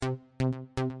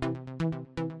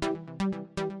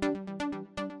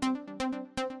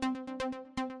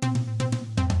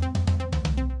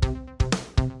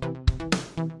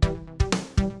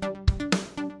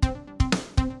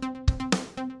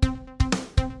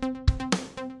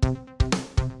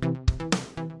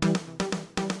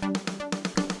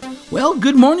Well,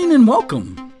 good morning and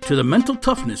welcome to the Mental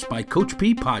Toughness by Coach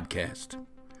P podcast.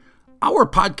 Our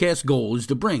podcast goal is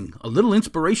to bring a little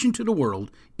inspiration to the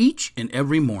world each and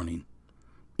every morning.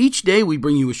 Each day we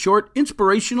bring you a short,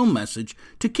 inspirational message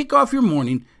to kick off your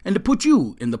morning and to put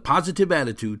you in the positive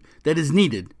attitude that is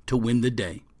needed to win the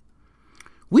day.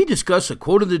 We discuss a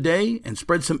quote of the day and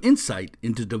spread some insight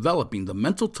into developing the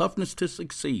mental toughness to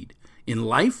succeed in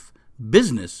life,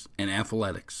 business, and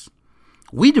athletics.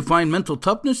 We define mental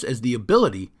toughness as the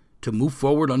ability to move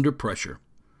forward under pressure.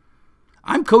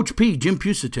 I'm Coach P, Jim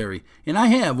Pusateri, and I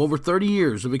have over 30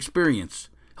 years of experience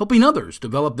helping others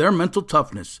develop their mental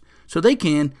toughness so they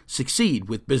can succeed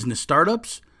with business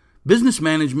startups, business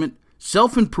management,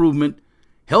 self-improvement,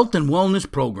 health and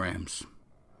wellness programs.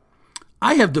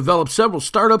 I have developed several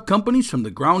startup companies from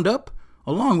the ground up,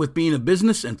 along with being a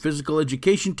business and physical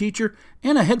education teacher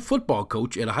and a head football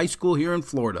coach at a high school here in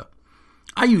Florida.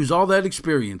 I use all that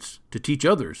experience to teach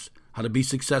others how to be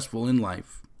successful in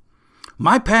life.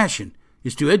 My passion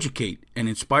is to educate and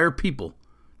inspire people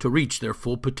to reach their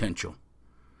full potential.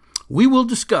 We will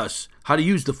discuss how to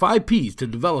use the 5 P's to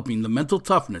developing the mental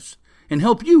toughness and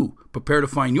help you prepare to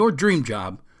find your dream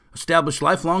job, establish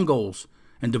lifelong goals,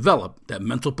 and develop that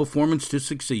mental performance to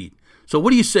succeed. So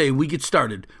what do you say we get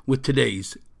started with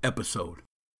today's episode?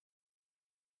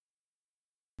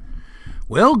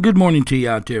 Well, good morning to you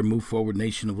out there, Move Forward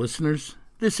Nation of listeners.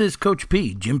 This is Coach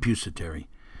P, Jim Pusateri,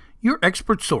 your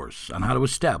expert source on how to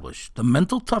establish the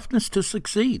mental toughness to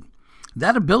succeed,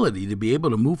 that ability to be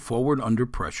able to move forward under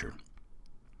pressure.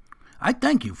 I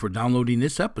thank you for downloading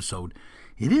this episode.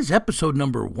 It is episode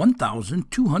number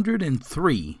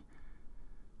 1203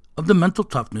 of the Mental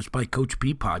Toughness by Coach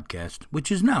P podcast,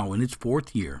 which is now in its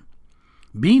 4th year,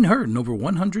 being heard in over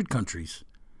 100 countries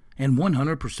and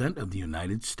 100% of the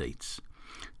United States.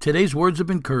 Today's words of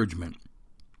encouragement: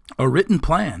 a written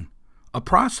plan, a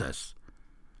process,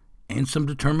 and some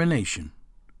determination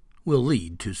will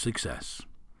lead to success.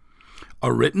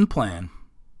 A written plan,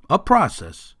 a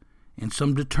process, and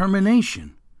some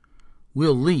determination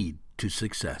will lead to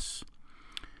success.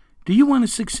 Do you want to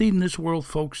succeed in this world,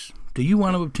 folks? Do you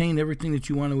want to obtain everything that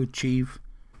you want to achieve,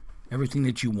 everything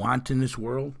that you want in this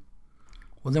world?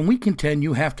 Well, then we contend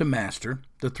you have to master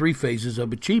the 3 phases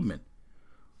of achievement,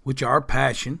 which are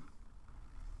passion,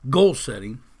 goal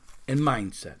setting, and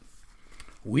mindset.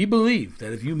 We believe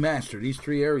that if you master these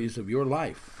 3 areas of your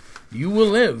life, you will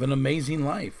live an amazing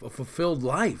life, a fulfilled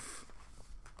life,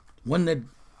 one that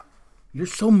you're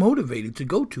so motivated to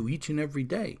go to each and every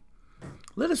day.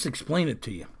 Let us explain it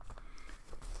to you.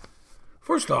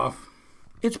 First off,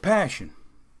 it's passion.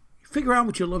 Figure out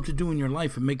what you love to do in your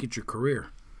life and make it your career.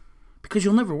 Because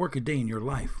you'll never work a day in your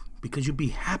life. Because you'll be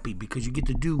happy because you get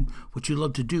to do what you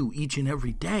love to do each and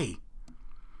every day.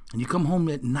 And you come home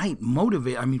at night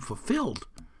fulfilled.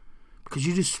 Because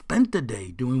you just spent the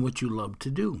day doing what you love to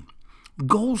do.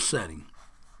 Goal setting.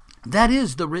 That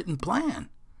is the written plan.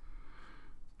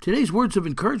 Today's words of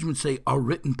encouragement say a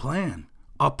written plan,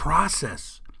 a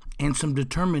process, and some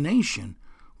determination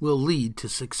will lead to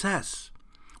success.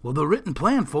 Well, the written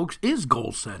plan, folks, is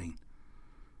goal setting.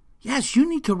 Yes, you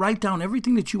need to write down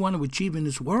everything that you want to achieve in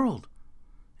this world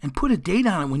and put a date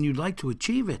on it when you'd like to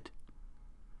achieve it.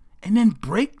 And then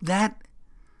break that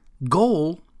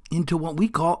goal into what we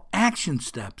call action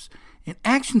steps. And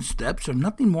action steps are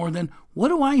nothing more than, what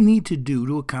do I need to do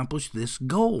to accomplish this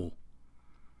goal?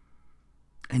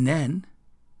 And then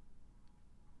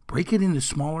break it into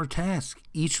smaller tasks.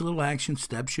 Each little action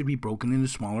step should be broken into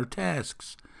smaller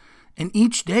tasks. And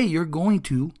each day you're going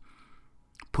to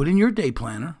put in your day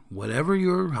planner,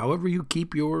 however you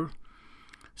keep your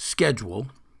schedule,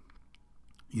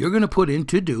 you're going to put in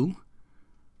to do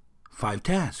 5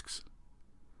 tasks.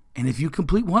 And if you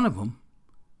complete one of them,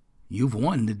 you've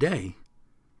won the day.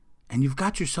 And you've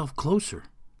got yourself closer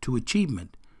to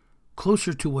achievement,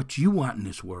 closer to what you want in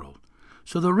this world.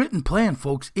 So the written plan,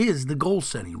 folks, is the goal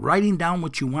setting, writing down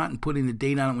what you want and putting a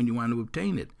date on it when you want to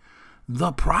obtain it.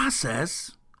 The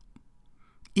process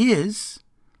is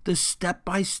the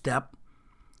step-by-step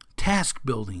task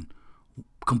building,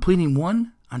 completing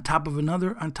one on top of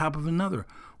another on top of another.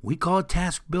 We call it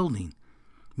task building,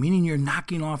 meaning you're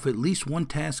knocking off at least one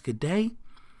task a day.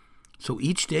 So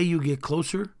each day you get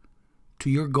closer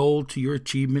to your goal, to your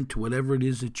achievement, to whatever it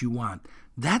is that you want.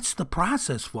 That's the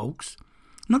process, folks.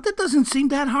 Now, that doesn't seem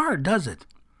that hard, does it?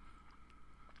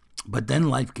 But then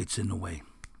life gets in the way.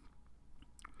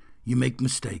 You make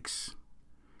mistakes.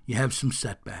 You have some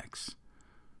setbacks.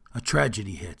 A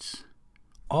tragedy hits.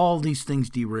 All these things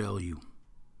derail you.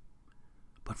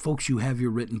 But folks, you have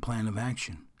your written plan of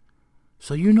action.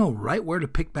 So you know right where to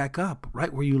pick back up,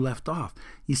 right where you left off.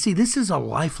 You see, this is a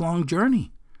lifelong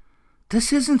journey.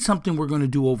 This isn't something we're going to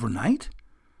do overnight.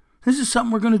 This is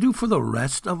something we're going to do for the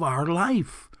rest of our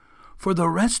life. For the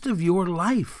rest of your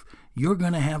life, you're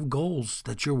going to have goals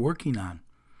that you're working on.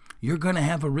 You're going to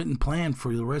have a written plan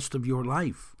for the rest of your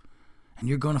life. And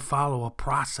you're going to follow a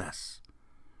process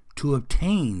to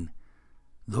obtain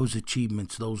those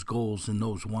achievements, those goals, and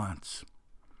those wants.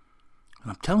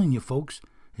 And I'm telling you, folks,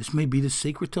 this may be the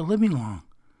secret to living long.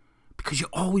 Because you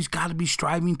always got to be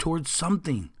striving towards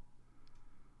something.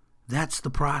 That's the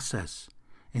process.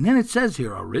 And then it says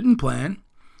here, a written plan,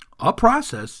 a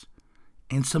process,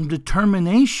 and some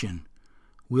determination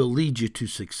will lead you to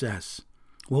success.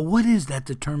 Well, what is that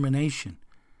determination?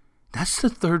 That's the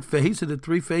third phase of the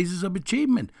three phases of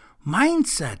achievement.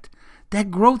 Mindset.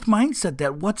 That growth mindset,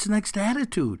 that what's next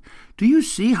attitude. Do you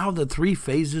see how the three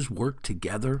phases work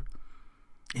together?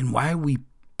 And why we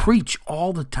preach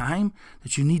all the time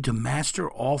that you need to master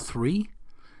all three?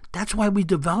 That's why we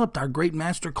developed our great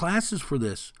master classes for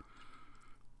this.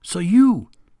 So you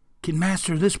can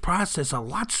master this process a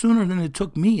lot sooner than it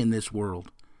took me in this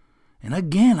world. And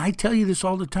again, I tell you this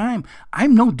all the time.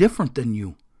 I'm no different than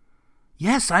you.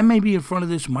 Yes, I may be in front of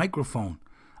this microphone.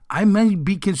 I may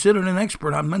be considered an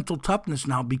expert on mental toughness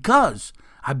now because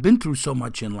I've been through so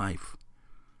much in life.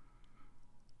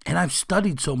 And I've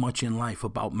studied so much in life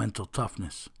about mental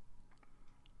toughness.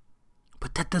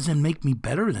 But that doesn't make me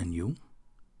better than you.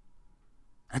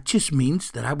 That just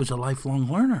means that I was a lifelong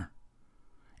learner.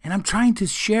 And I'm trying to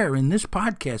share in this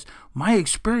podcast my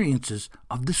experiences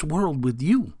of this world with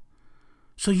you,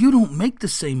 so you don't make the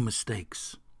same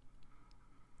mistakes.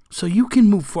 So you can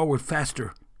move forward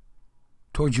faster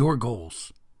towards your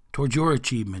goals, towards your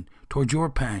achievement, towards your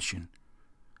passion.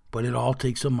 But it all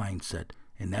takes a mindset,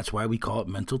 and that's why we call it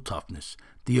mental toughness.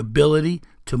 The ability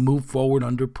to move forward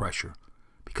under pressure,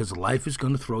 because life is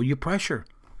going to throw you pressure.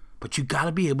 But you got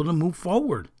to be able to move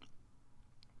forward.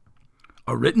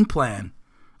 A written plan,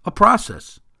 a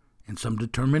process, and some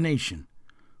determination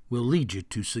will lead you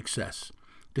to success.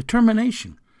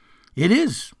 Determination. It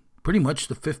is pretty much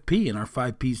the fifth P in our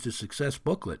 5 Ps to Success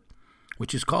booklet,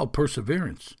 which is called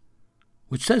perseverance,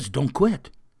 which says don't quit.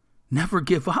 Never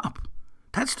give up.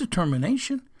 That's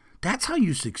determination. That's how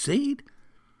you succeed.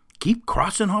 Keep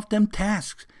crossing off them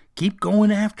tasks. Keep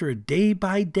going after it day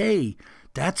by day.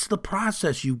 That's the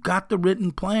process. You've got the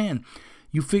written plan.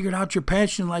 You figured out your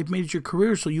passion in life, made it your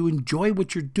career, so you enjoy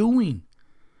what you're doing.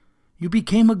 You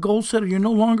became a goal setter. You're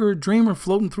no longer a dreamer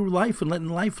floating through life and letting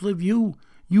life live you.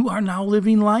 You are now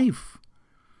living life.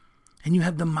 And you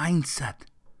have the mindset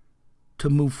to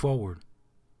move forward,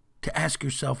 to ask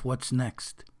yourself what's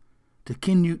next, to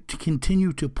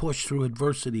continue to push through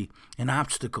adversity and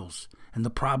obstacles and the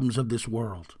problems of this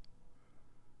world.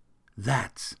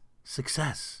 That's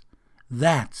success.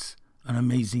 That's an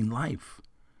amazing life.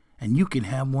 And you can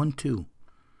have one too.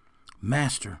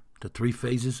 Master the 3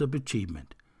 phases of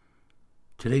achievement.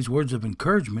 Today's words of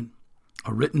encouragement: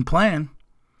 a written plan,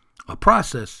 a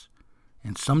process,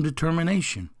 and some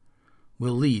determination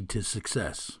will lead to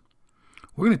success.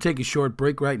 We're going to take a short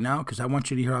break right now because I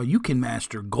want you to hear how you can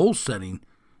master goal setting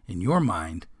in your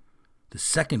mind, the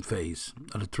second phase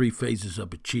of the 3 phases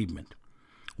of achievement.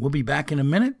 We'll be back in a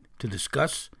minute to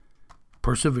discuss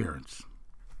perseverance.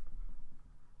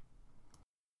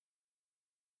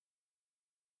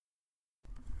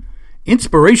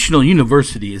 Inspirational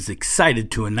University is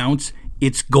excited to announce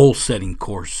its goal setting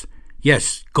course.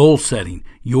 Yes, goal setting,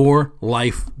 your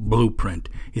life blueprint.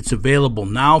 It's available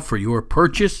now for your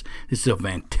purchase. This is a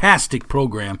fantastic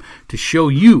program to show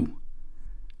you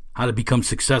how to become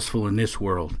successful in this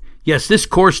world. Yes, this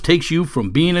course takes you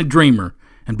from being a dreamer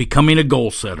and becoming a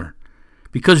goal setter.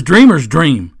 Because dreamers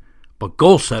dream, but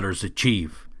goal setters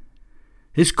achieve.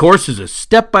 This course is a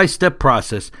step-by-step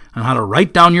process on how to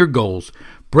write down your goals,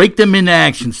 break them into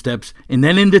action steps, and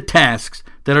then into tasks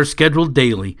that are scheduled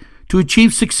daily to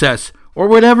achieve success or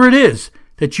whatever it is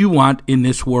that you want in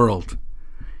this world.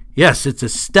 Yes, it's a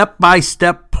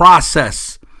step-by-step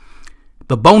process.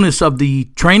 The bonus of the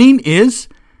training is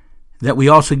that we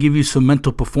also give you some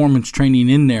mental performance training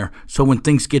in there. So when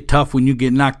things get tough, when you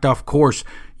get knocked off course,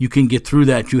 you can get through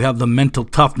that. You have the mental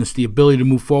toughness, the ability to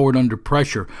move forward under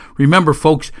pressure. Remember,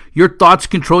 folks, your thoughts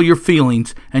control your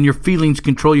feelings, and your feelings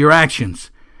control your actions.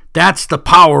 That's the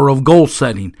power of goal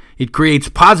setting. It creates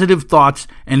positive thoughts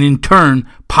and, in turn,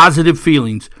 positive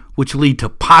feelings, which lead to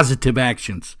positive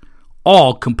actions.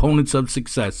 All components of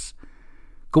success.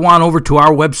 Go on over to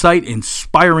our website,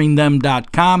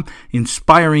 inspiringthem.com,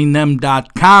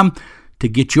 inspiringthem.com, to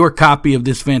get your copy of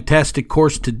this fantastic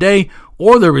course today,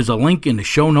 or there is a link in the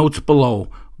show notes below.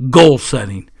 Goal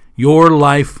setting, your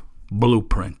life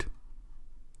blueprint.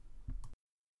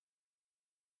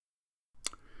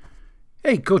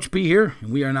 Hey, Coach P here,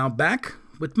 and we are now back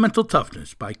with Mental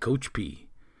Toughness by Coach P,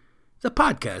 the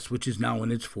podcast which is now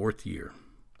in its 4th year.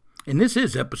 And this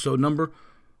is episode number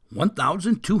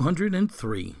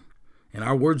 1203. And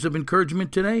our words of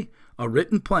encouragement today: a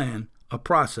written plan, a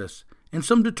process, and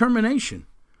some determination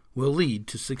will lead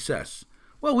to success.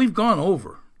 Well, we've gone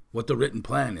over what the written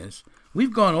plan is.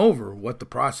 We've gone over what the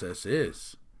process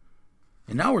is.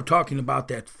 And now we're talking about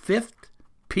that 5th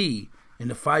P in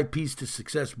the 5 P's to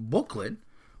Success booklet,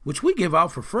 which we give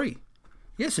out for free.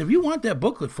 Yes, if you want that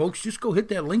booklet, folks, just go hit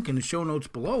that link in the show notes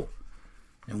below,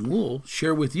 and we'll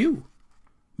share with you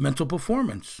mental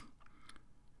performance,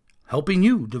 helping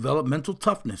you develop mental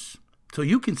toughness so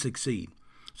you can succeed,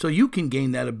 so you can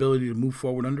gain that ability to move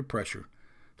forward under pressure.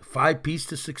 The 5 P's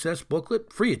to Success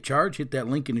booklet, free of charge. Hit that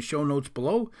link in the show notes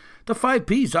below. The 5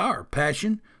 P's are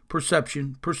passion,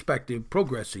 perception, perspective,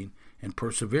 progressing, and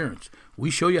perseverance. We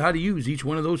show you how to use each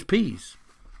one of those P's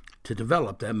to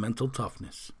develop that mental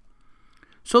toughness.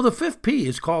 So the 5th P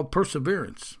is called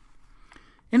perseverance.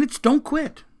 And it's don't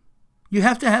quit. You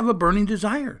have to have a burning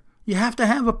desire. You have to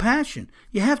have a passion.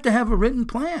 You have to have a written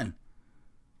plan.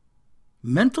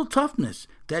 Mental toughness,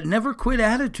 that never quit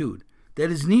attitude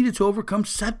that is needed to overcome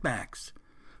setbacks.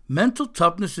 Mental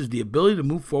toughness is the ability to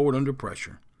move forward under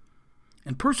pressure.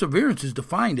 And perseverance is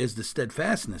defined as the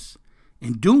steadfastness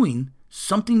in doing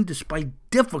something despite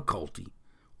difficulty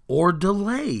or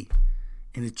delay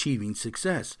in achieving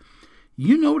success.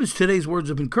 You notice today's words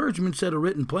of encouragement said a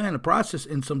written plan, a process,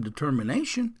 and some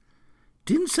determination.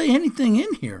 Didn't say anything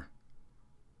in here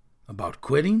about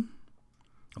quitting,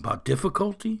 about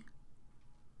difficulty,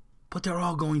 but they're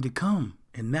all going to come,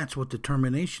 and that's what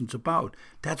determination's about.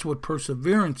 That's what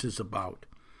perseverance is about.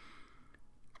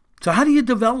 So how do you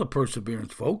develop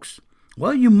perseverance, folks?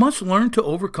 Well, you must learn to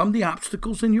overcome the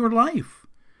obstacles in your life.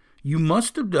 You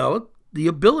must develop the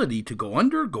ability to go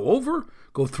under, go over,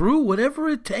 go through whatever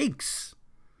it takes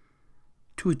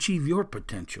to achieve your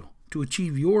potential, to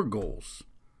achieve your goals.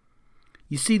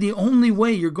 You see, the only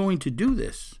way you're going to do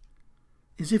this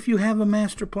is if you have a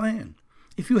master plan,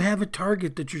 if you have a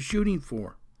target that you're shooting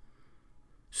for,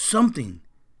 something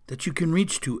that you can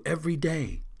reach to every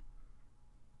day,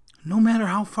 no matter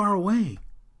how far away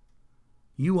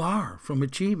you are from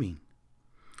achieving.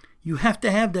 You have to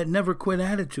have that never quit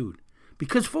attitude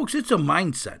because, folks, it's a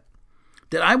mindset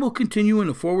that I will continue in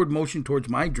a forward motion towards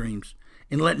my dreams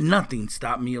and let nothing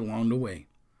stop me along the way.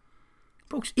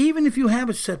 Folks, even if you have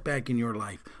a setback in your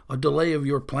life, a delay of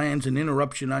your plans, an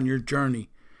interruption on your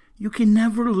journey, you can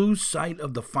never lose sight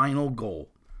of the final goal.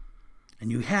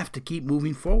 And you have to keep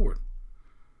moving forward.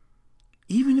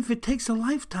 Even if it takes a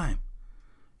lifetime.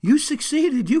 You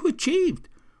succeeded, you achieved.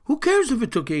 Who cares if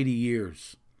it took 80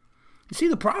 years? You see,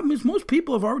 the problem is most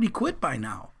people have already quit by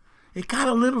now. It got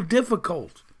a little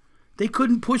difficult. They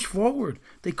couldn't push forward.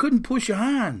 They couldn't push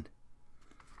on.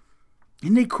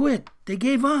 And they quit. They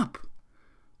gave up.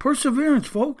 Perseverance,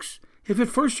 folks. If at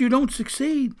first you don't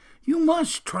succeed, you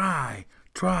must try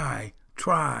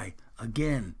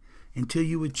again until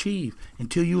you achieve,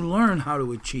 until you learn how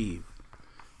to achieve.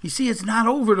 You see, it's not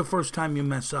over the first time you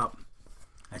mess up.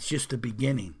 That's just the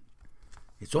beginning.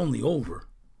 It's only over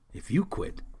if you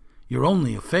quit. You're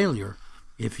only a failure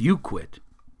if you quit.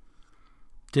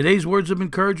 Today's words of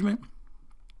encouragement: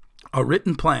 a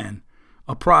written plan,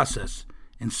 a process,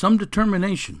 and some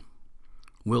determination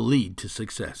will lead to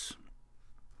success.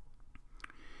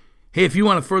 Hey, if you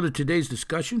want to further today's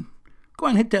discussion, go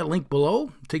ahead and hit that link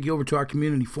below. Take you over to our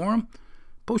community forum.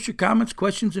 Post your comments,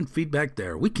 questions, and feedback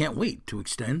there. We can't wait to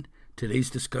extend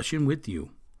today's discussion with you.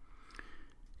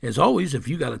 As always, if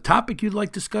you got a topic you'd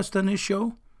like discussed on this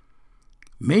show,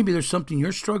 maybe there's something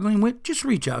you're struggling with, just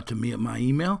reach out to me at my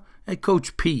email at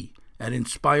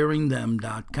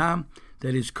coachp@inspiringthem.com.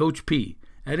 That is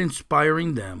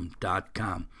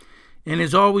coachp@inspiringthem.com. And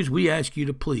as always, we ask you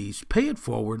to please pay it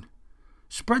forward.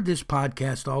 Spread this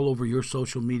podcast all over your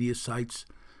social media sites.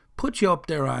 Put you up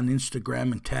there on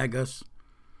Instagram and tag us.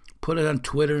 Put it on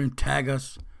Twitter and tag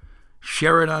us.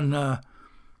 Share it on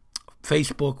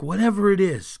Facebook, whatever it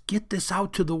is. Get this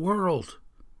out to the world.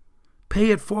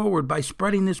 Pay it forward by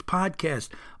spreading this podcast,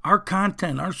 our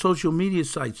content, our social media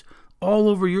sites, all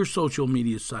over your social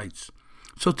media sites.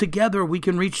 So together we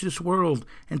can reach this world,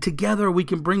 and together we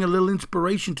can bring a little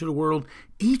inspiration to the world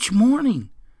each morning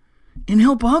and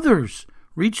help others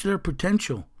reach their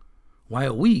potential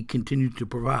while we continue to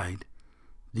provide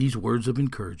these words of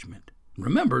encouragement.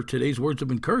 Remember, today's words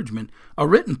of encouragement: a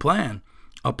written plan,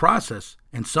 a process,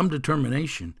 and some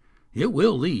determination. It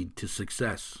will lead to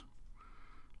success.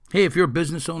 Hey, if you're a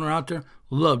business owner out there,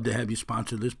 love to have you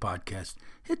sponsor this podcast.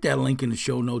 Hit that link in the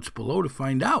show notes below to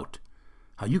find out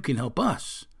how you can help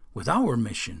us with our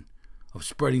mission of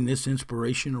spreading this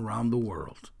inspiration around the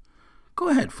world. Go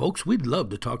ahead, folks. We'd love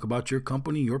to talk about your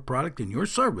company, your product, and your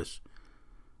service.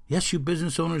 Yes, you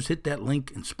business owners, hit that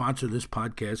link and sponsor this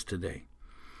podcast today.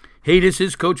 Hey, this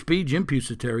is Coach P, Jim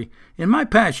Pusateri, and my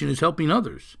passion is helping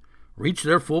others reach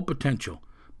their full potential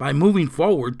by moving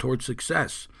forward towards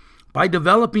success, by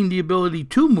developing the ability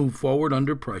to move forward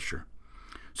under pressure.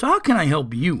 So how can I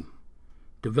help you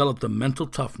develop the mental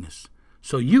toughness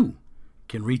so you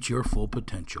can reach your full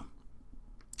potential?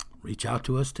 Reach out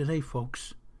to us today,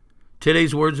 folks.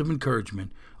 Today's words of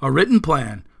encouragement: a written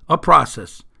plan, a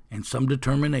process, and some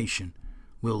determination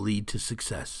will lead to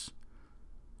success.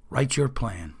 Write your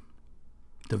plan,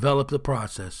 develop the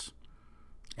process,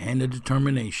 and the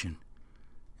determination,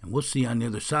 and we'll see you on the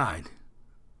other side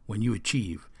when you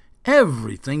achieve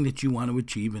everything that you want to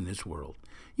achieve in this world.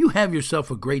 You have yourself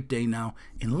a great day now,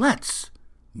 and let's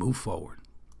move forward.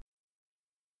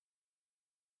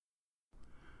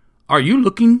 Are you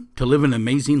looking to live an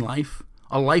amazing life,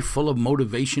 a life full of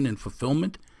motivation and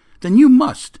fulfillment? Then you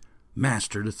must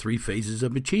master the 3 phases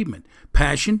of achievement: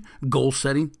 passion, goal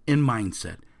setting, and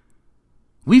mindset.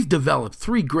 We've developed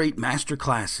 3 great master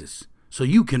classes so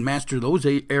you can master those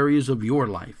areas of your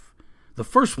life. The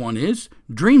first one is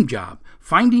Dream Job,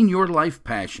 Finding Your Life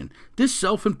Passion. This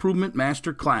self-improvement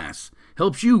master class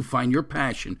helps you find your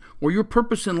passion or your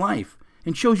purpose in life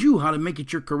and shows you how to make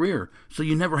it your career so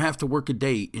you never have to work a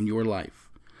day in your life.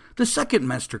 The second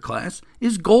master class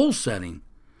is Goal Setting.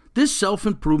 This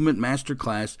self-improvement master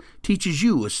class teaches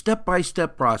you a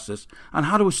step-by-step process on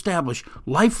how to establish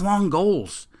lifelong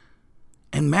goals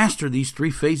and master these 3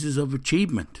 phases of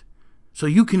achievement so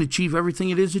you can achieve everything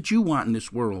it is that you want in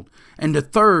this world. And the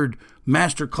third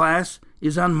master class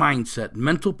is on mindset,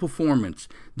 mental performance.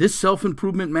 This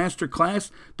self-improvement master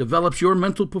class develops your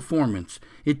mental performance.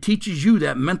 It teaches you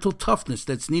that mental toughness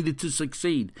that's needed to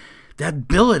succeed, that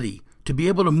ability to be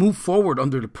able to move forward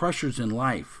under the pressures in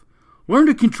life. Learn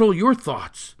to control your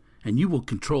thoughts, and you will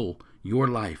control your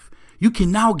life. You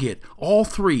can now get all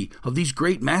 3 of these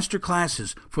great master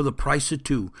classes for the price of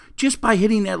 2 just by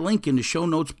hitting that link in the show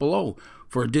notes below.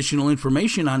 For additional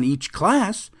information on each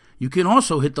class, you can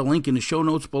also hit the link in the show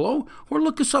notes below or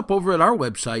look us up over at our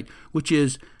website, which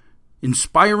is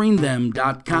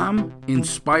inspiringthem.com,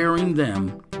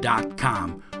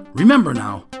 inspiringthem.com. Remember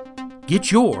now,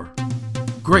 get your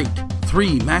great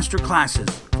 3 master classes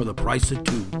for the price of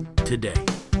 2 today.